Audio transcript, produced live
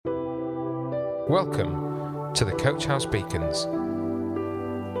Welcome to the Coach House Beacons.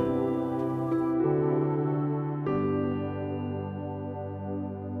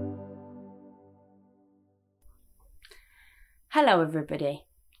 Hello everybody,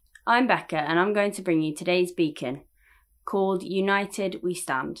 I'm Becca and I'm going to bring you today's beacon called United We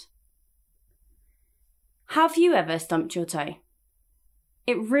Stand. Have you ever stumped your toe?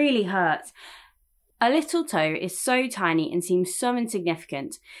 It really hurts. A little toe is so tiny and seems so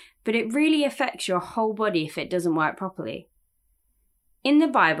insignificant, but it really affects your whole body if it doesn't work properly. In the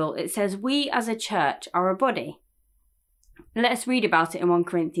Bible, it says we as a church are a body. Let's read about it in 1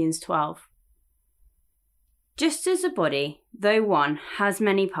 Corinthians 12. Just as a body, though one, has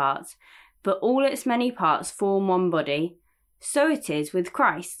many parts, but all its many parts form one body, so it is with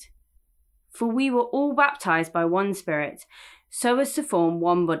Christ. For we were all baptized by one Spirit, so as to form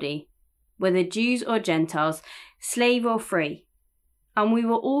one body, whether Jews or Gentiles, slave or free, and we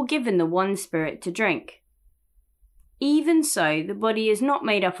were all given the one Spirit to drink. Even so, the body is not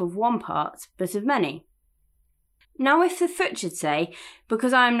made up of one part, but of many. Now if the foot should say,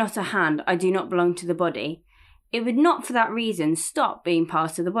 because I am not a hand, I do not belong to the body, it would not for that reason stop being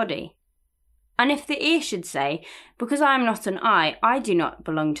part of the body. And if the ear should say, because I am not an eye, I do not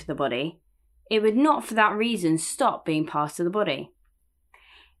belong to the body, it would not for that reason stop being part of the body.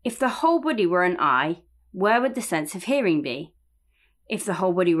 If the whole body were an eye, where would the sense of hearing be? If the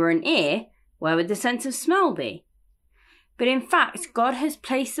whole body were an ear, where would the sense of smell be? But in fact, God has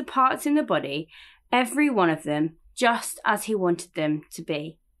placed the parts in the body, every one of them, just as he wanted them to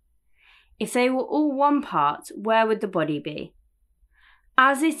be. If they were all one part, where would the body be?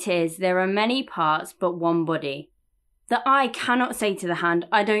 As it is, there are many parts, but one body. The eye cannot say to the hand,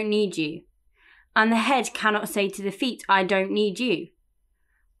 I don't need you. And the head cannot say to the feet, I don't need you.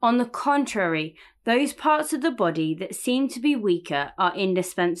 On the contrary, those parts of the body that seem to be weaker are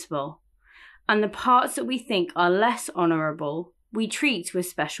indispensable, and the parts that we think are less honourable we treat with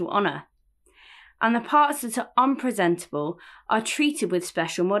special honour, and the parts that are unpresentable are treated with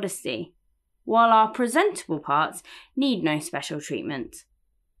special modesty, while our presentable parts need no special treatment.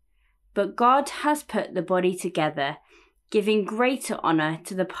 But God has put the body together, giving greater honour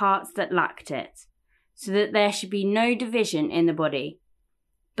to the parts that lacked it, so that there should be no division in the body,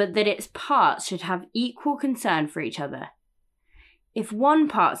 but that its parts should have equal concern for each other. If one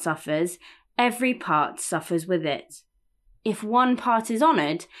part suffers, every part suffers with it. If one part is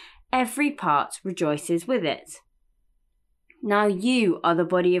honoured, every part rejoices with it. Now you are the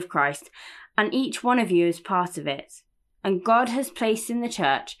body of Christ, and each one of you is part of it. And God has placed in the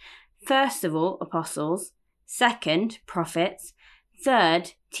church, first of all, apostles, second, prophets,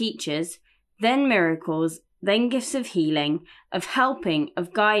 third, teachers, then miracles, then gifts of healing, of helping,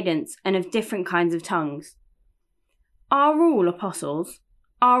 of guidance, and of different kinds of tongues. Are all apostles?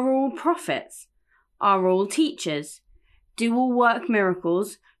 Are all prophets? Are all teachers? Do all work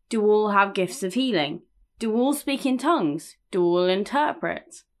miracles? Do all have gifts of healing? Do all speak in tongues? Do all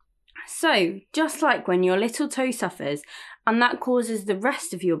interpret? So, just like when your little toe suffers, and that causes the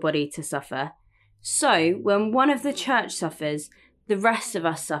rest of your body to suffer, so when one of the church suffers, the rest of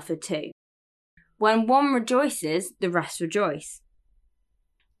us suffer too. When one rejoices, the rest rejoice.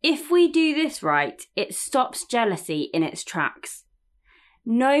 If we do this right, it stops jealousy in its tracks.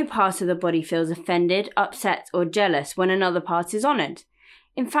 No part of the body feels offended, upset, or jealous when another part is honoured.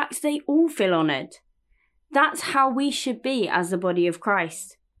 In fact, they all feel honoured. That's how we should be as the body of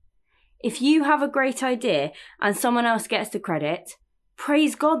Christ. If you have a great idea and someone else gets the credit,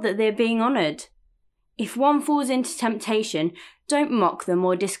 praise God that they're being honoured. If one falls into temptation, don't mock them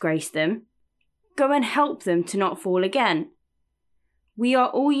or disgrace them. Go and help them to not fall again. We are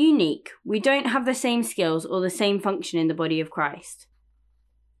all unique. We don't have the same skills or the same function in the body of Christ.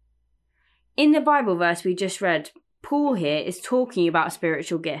 In the Bible verse we just read, Paul here is talking about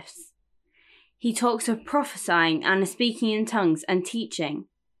spiritual gifts. He talks of prophesying and speaking in tongues and teaching.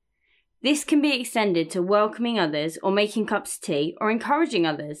 This can be extended to welcoming others or making cups of tea or encouraging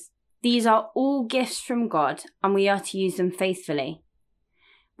others. These are all gifts from God and we are to use them faithfully.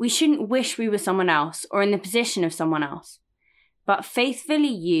 We shouldn't wish we were someone else or in the position of someone else, but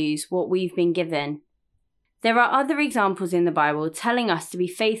faithfully use what we've been given. There are other examples in the Bible telling us to be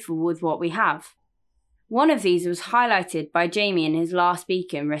faithful with what we have. One of these was highlighted by Jamie in his last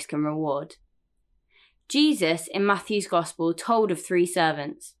beacon, Risk and Reward. Jesus, in Matthew's Gospel, told of 3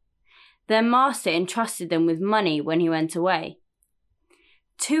 servants. Their master entrusted them with money when he went away.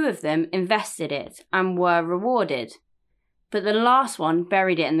 2 of them invested it and were rewarded, but the last one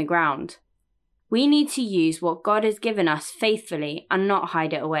buried it in the ground. We need to use what God has given us faithfully and not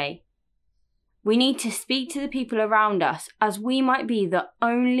hide it away. We need to speak to the people around us as we might be the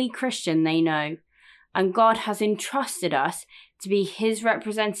only Christian they know, and God has entrusted us to be his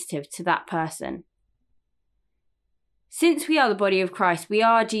representative to that person. Since we are the body of Christ, we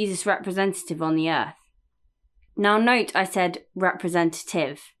are Jesus' representative on the earth. Now note I said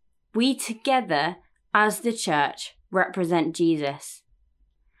representative. We together, as the church, represent Jesus.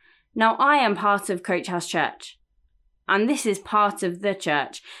 Now I am part of Coach House Church, and this is part of the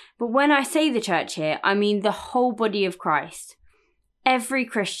church. But when I say the church here, I mean the whole body of Christ. Every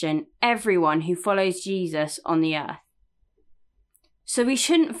Christian, everyone who follows Jesus on the earth. So we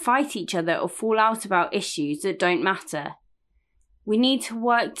shouldn't fight each other or fall out about issues that don't matter. We need to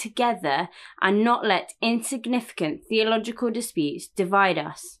work together and not let insignificant theological disputes divide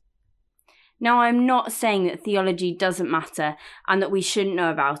us. Now, I'm not saying that theology doesn't matter and that we shouldn't know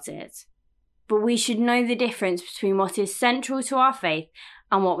about it, but we should know the difference between what is central to our faith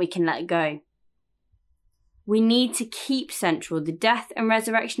and what we can let go. We need to keep central the death and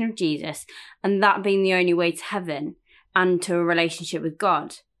resurrection of Jesus, and that being the only way to heaven and to a relationship with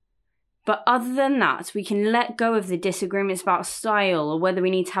God. But other than that, we can let go of the disagreements about style or whether we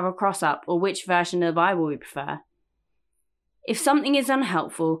need to have a cross up or which version of the Bible we prefer. If something is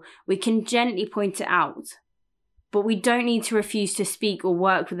unhelpful, we can gently point it out. But we don't need to refuse to speak or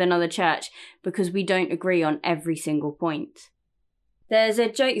work with another church because we don't agree on every single point. There's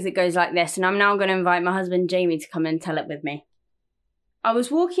a joke that goes like this, and I'm now going to invite my husband Jamie to come and tell it with me. I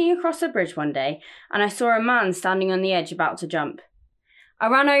was walking across a bridge one day and I saw a man standing on the edge about to jump. I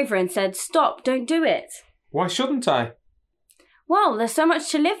ran over and said, "Stop, don't do it." Why shouldn't I? Well, there's so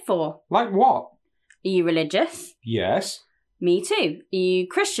much to live for. Like what? Are you religious? Yes. Me too. Are you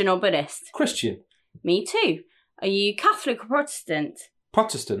Christian or Buddhist? Christian. Me too. Are you Catholic or Protestant?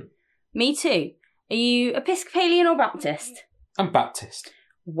 Protestant. Me too. Are you Episcopalian or Baptist? I'm Baptist.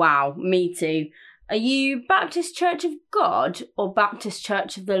 Wow, me too. Are you Baptist Church of God or Baptist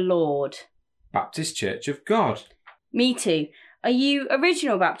Church of the Lord? Baptist Church of God. Me too. Are you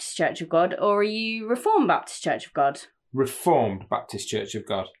Original Baptist Church of God or are you Reformed Baptist Church of God? Reformed Baptist Church of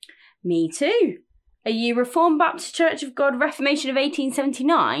God. Me too. Are you Reformed Baptist Church of God Reformation of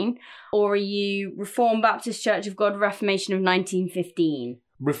 1879 or are you Reformed Baptist Church of God Reformation of 1915?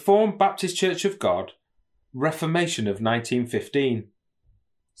 Reformed Baptist Church of God Reformation of 1915.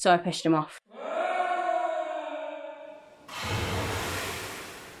 So I pushed him off.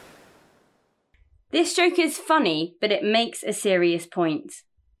 This joke is funny, but it makes a serious point.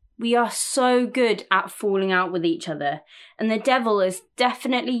 We are so good at falling out with each other, and the devil has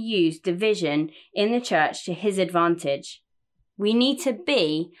definitely used division in the church to his advantage. We need to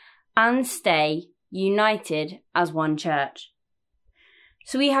be and stay united as one church.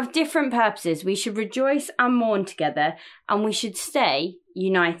 So we have different purposes. We should rejoice and mourn together, and we should stay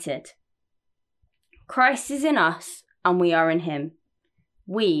united. Christ is in us, and we are in him.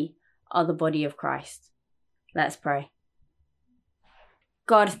 We are the body of Christ. Let's pray.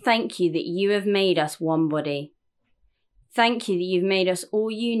 God, thank you that you have made us one body. Thank you that you've made us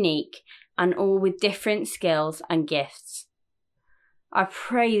all unique and all with different skills and gifts. I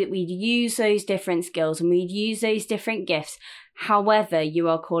pray that we'd use those different skills and we'd use those different gifts however you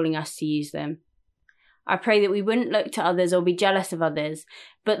are calling us to use them. I pray that we wouldn't look to others or be jealous of others,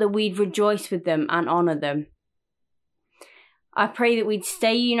 but that we'd rejoice with them and honour them. I pray that we'd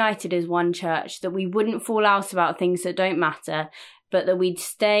stay united as one church, that we wouldn't fall out about things that don't matter, but that we'd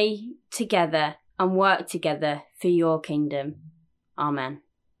stay together and work together for your kingdom. Amen.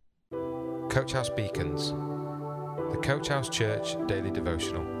 Coach House Beacons, the Coach House Church Daily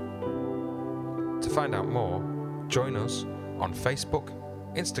Devotional. To find out more, join us on Facebook,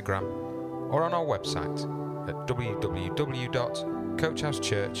 Instagram, or on our website at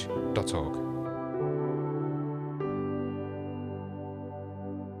www.coachhousechurch.org.